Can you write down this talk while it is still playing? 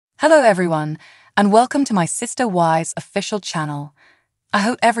Hello everyone, and welcome to my Sister Wise official channel. I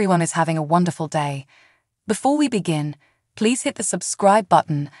hope everyone is having a wonderful day. Before we begin, please hit the subscribe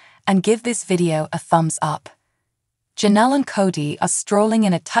button and give this video a thumbs up. Janelle and Kody are strolling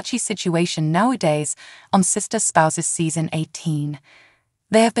in a touchy situation nowadays on Sister Spouses Season 18.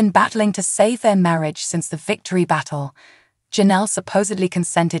 They have been battling to save their marriage since the victory battle. Janelle supposedly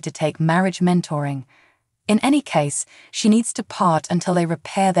consented to take marriage mentoring. In any case, she needs to part until they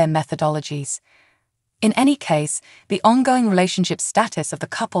repair their methodologies. In any case, the ongoing relationship status of the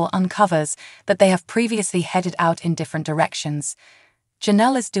couple uncovers that they have previously headed out in different directions.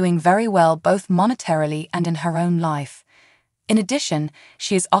 Janelle is doing very well both monetarily and in her own life. In addition,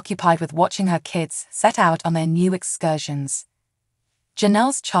 she is occupied with watching her kids set out on their new excursions.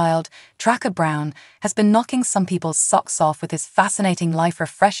 Janelle's child, Tracker Brown, has been knocking some people's socks off with his fascinating life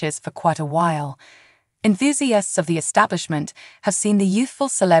refreshers for quite a while. Enthusiasts of the establishment have seen the youthful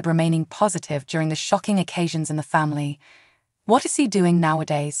celeb remaining positive during the shocking occasions in the family. What is he doing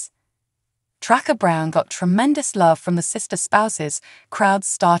nowadays? Tracker Brown got tremendous love from the sister spouses crowd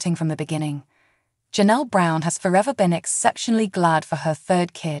starting from the beginning. Janelle Brown has forever been exceptionally glad for her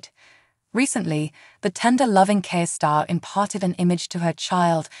third kid. Recently, the tender loving care star imparted an image to her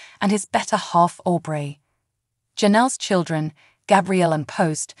child and his better half Aubrey. Janelle's children, Gabrielle and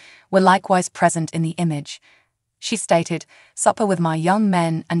Post, were likewise present in the image. She stated, "Supper with my young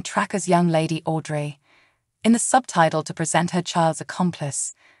men and Tracker's young lady Audrey," in the subtitle to present her child's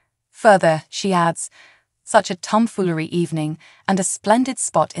accomplice. Further, she adds, "Such a tomfoolery evening and a splendid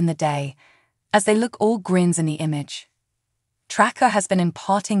spot in the day," as they look all grins in the image. Tracker has been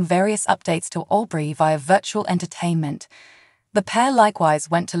imparting various updates to Aubrey via virtual entertainment. The pair likewise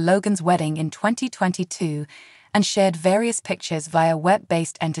went to Logan's wedding in 2022 and shared various pictures via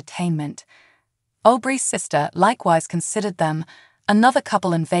web-based entertainment. Aubrey's sister likewise considered them another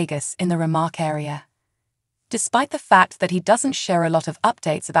couple in Vegas in the remark area. Despite the fact that he doesn't share a lot of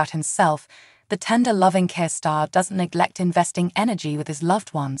updates about himself, the tender loving care star doesn't neglect investing energy with his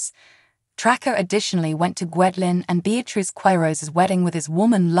loved ones. Tracker additionally went to Gwendolyn and Beatrice Queiroz' wedding with his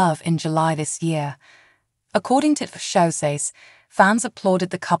woman love in July this year. According to Showsays, fans applauded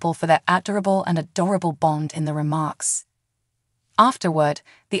the couple for their adorable bond in the remarks. Afterward,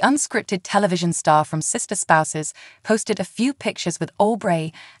 the unscripted television star from Sister Spouses posted a few pictures with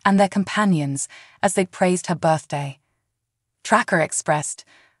Aubrey and their companions as they praised her birthday. Tracker expressed,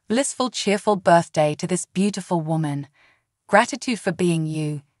 "Blissful, cheerful birthday to this beautiful woman. Gratitude for being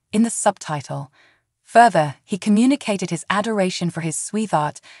you," in the subtitle. Further, he communicated his adoration for his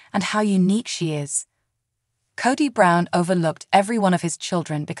sweetheart and how unique she is. Kody Brown overlooked every one of his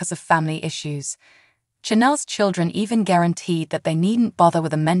children because of family issues. Janelle's children even guaranteed that they needn't bother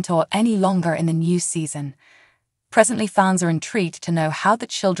with a mentor any longer in the new season. Presently, fans are intrigued to know how the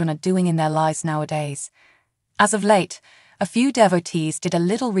children are doing in their lives nowadays. As of late, a few devotees did a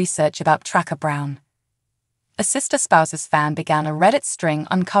little research about Tracker Brown. A Sister Spouses fan began a Reddit string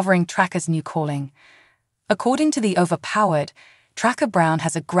uncovering Tracker's new calling. According to the Overpowered, Tracker Brown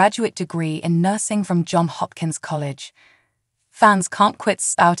has a graduate degree in nursing from Johns Hopkins College. Fans can't quit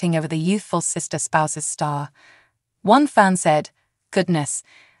spouting over the youthful Sister Spouses star. One fan said, "Goodness,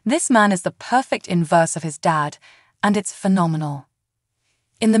 this man is the perfect inverse of his dad, and it's phenomenal."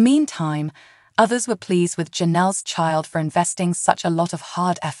 In the meantime, others were pleased with Janelle's child for investing such a lot of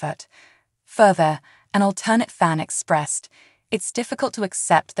hard effort. Further, an alternate fan expressed, "It's difficult to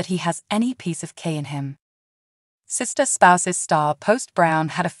accept that he has any piece of K in him." Sister Spouses star Post Brown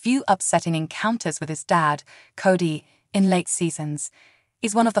had a few upsetting encounters with his dad, Kody, in late seasons.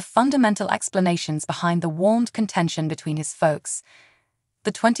 Is one of the fundamental explanations behind the warmed contention between his folks.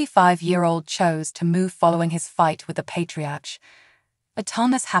 The 25-year-old chose to move following his fight with the patriarch. A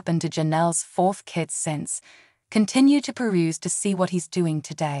ton has happened to Janelle's fourth kid since. Continue to peruse to see what he's doing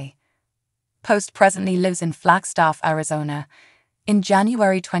today. Post presently lives in Flagstaff, Arizona. In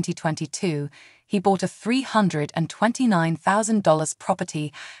January 2022, he bought a $329,000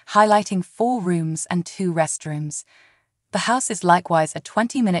 property, highlighting 4 rooms and 2 restrooms. The house is likewise a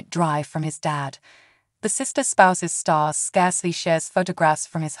 20-minute drive from his dad. The Sister Spouses star scarcely shares photographs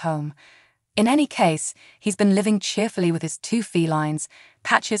from his home. In any case, he's been living cheerfully with his 2 felines,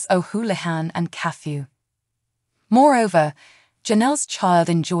 Patches O'Houlihan and Cathu. Moreover, Janelle's child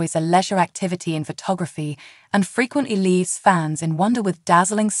enjoys a leisure activity in photography and frequently leaves fans in wonder with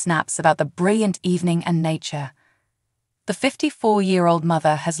dazzling snaps about the brilliant evening and nature. The 54-year-old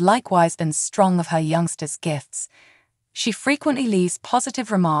mother has likewise been strong of her youngster's gifts. She frequently leaves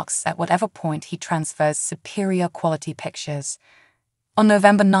positive remarks at whatever point he transfers superior quality pictures. On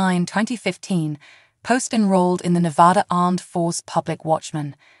November 9, 2015, Post enrolled in the Nevada Armed Force Public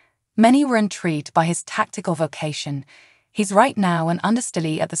Watchman. Many were intrigued by his tactical vocation. He's right now an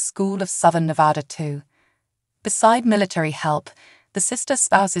understudy at the School of Southern Nevada too. Beside military help, the Sister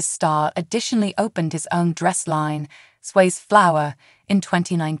Spouses star additionally opened his own dress line, Sway's Flower, in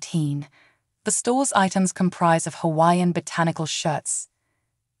 2019. The store's items comprise of Hawaiian botanical shirts.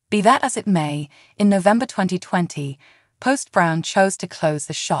 Be that as it may, in November 2020, Post Brown chose to close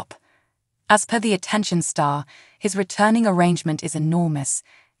the shop. As per the Attention Star, his returning arrangement is enormous,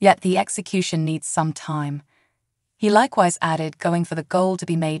 yet the execution needs some time. He likewise added going for the gold to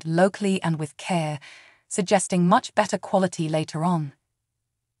be made locally and with care, suggesting much better quality later on.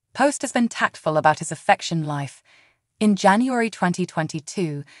 Post has been tactful about his affection life. In January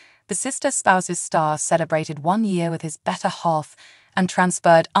 2022, the Sister Spouses star celebrated 1 year with his better half and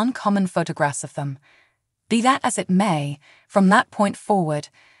transferred uncommon photographs of them. Be that as it may, from that point forward,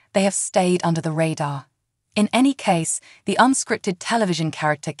 they have stayed under the radar. In any case, the unscripted television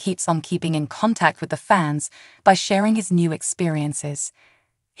character keeps on keeping in contact with the fans by sharing his new experiences.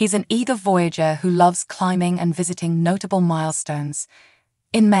 He's an eager voyager who loves climbing and visiting notable milestones.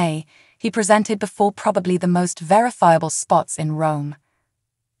 In May, he presented before probably the most verifiable spots in Rome.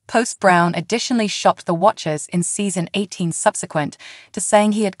 Post Brown additionally shocked the watchers in season 18 subsequent to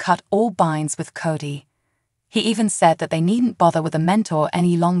saying he had cut all binds with Kody. He even said that they needn't bother with a mentor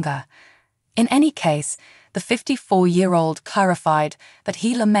any longer. In any case, the 54-year-old clarified that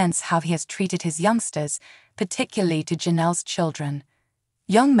he laments how he has treated his youngsters, particularly to Janelle's children.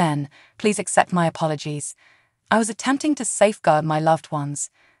 "Young men, please accept my apologies. I was attempting to safeguard my loved ones.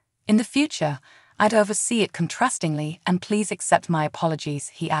 In the future, I'd oversee it contrastingly, and please accept my apologies,"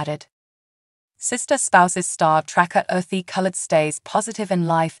 he added. Sister Spouses star Tracker earthy-colored stays positive in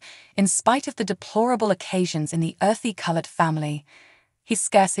life in spite of the deplorable occasions in the earthy-colored family. He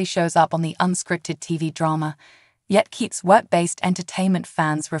scarcely shows up on the unscripted TV drama, yet keeps web-based entertainment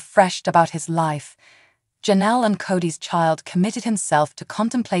fans refreshed about his life. Janelle and Kody's child committed himself to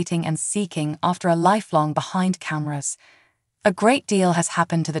contemplating and seeking after a lifelong behind cameras. A great deal has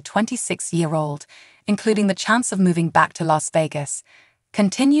happened to the 26-year-old, including the chance of moving back to Las Vegas.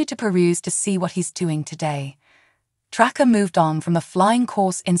 Continue to peruse to see what he's doing today. Tracker moved on from the Flying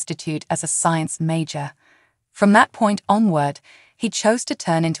Course Institute as a science major. From that point onward, he chose to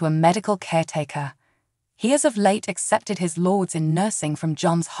turn into a medical caretaker. He has of late accepted his Lords in nursing from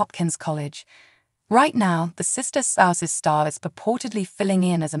Johns Hopkins College. Right now, the Sister Spouses star is purportedly filling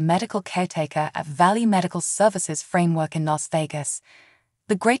in as a medical caretaker at Valley Medical Services Framework in Las Vegas.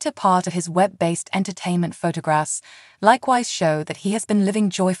 The greater part of his web-based entertainment photographs likewise show that he has been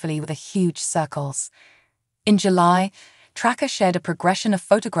living joyfully with a huge circles. In July, Tracker shared a progression of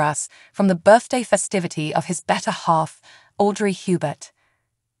photographs from the birthday festivity of his better half, Audrey Hubert.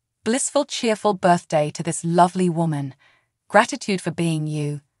 "Blissful, cheerful birthday to this lovely woman. Gratitude for being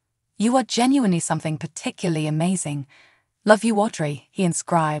you. You are genuinely something particularly amazing. Love you, Audrey," he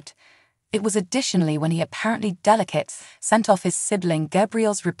inscribed. It was additionally when he apparently delicate sent off his sibling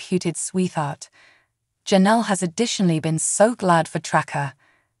Gabriel's reputed sweetheart. Janelle has additionally been so glad for Tracker.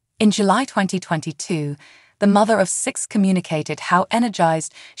 In July 2022, the mother of 6 communicated how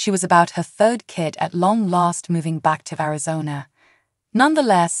energized she was about her 3rd kid at long last moving back to Arizona.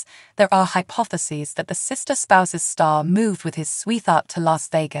 Nonetheless, there are hypotheses that the Sister Spouses star moved with his sweetheart to Las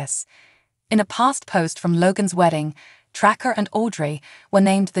Vegas. In a past post from Logan's wedding, Tracker and Audrey were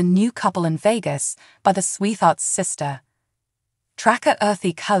named the new couple in Vegas by the sweetheart's sister. Tracker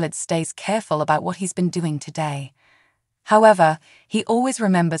earthy-colored stays careful about what he's been doing today. However, he always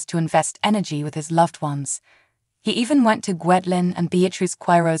remembers to invest energy with his loved ones. He even went to Gwendolyn and Beatrice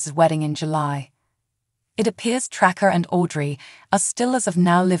Quiro's wedding in July. It appears Tracker and Audrey are still as of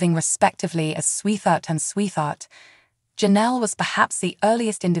now living respectively as sweetheart and sweetheart. Janelle was perhaps the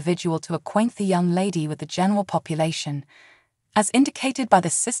earliest individual to acquaint the young lady with the general population. As indicated by the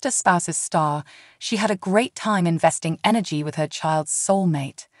Sister Spouses star, she had a great time investing energy with her child's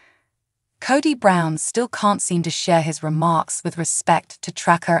soulmate. Kody Brown still can't seem to share his remarks with respect to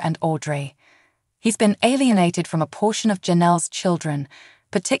Tracker and Audrey. He's been alienated from a portion of Janelle's children,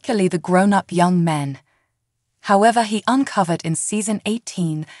 particularly the grown-up young men. However, he uncovered in season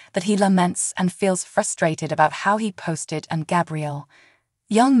 18 that he laments and feels frustrated about how he posted and Gabrielle.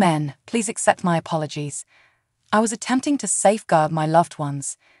 "Young men, please accept my apologies. I was attempting to safeguard my loved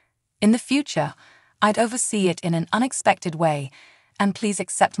ones. In the future, I'd oversee it in an unexpected way, and please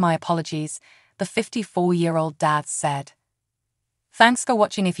accept my apologies," the 54-year-old dad said. Thanks for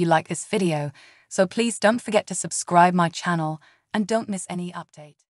watching. If you like this video, so please don't forget to subscribe my channel and don't miss any update.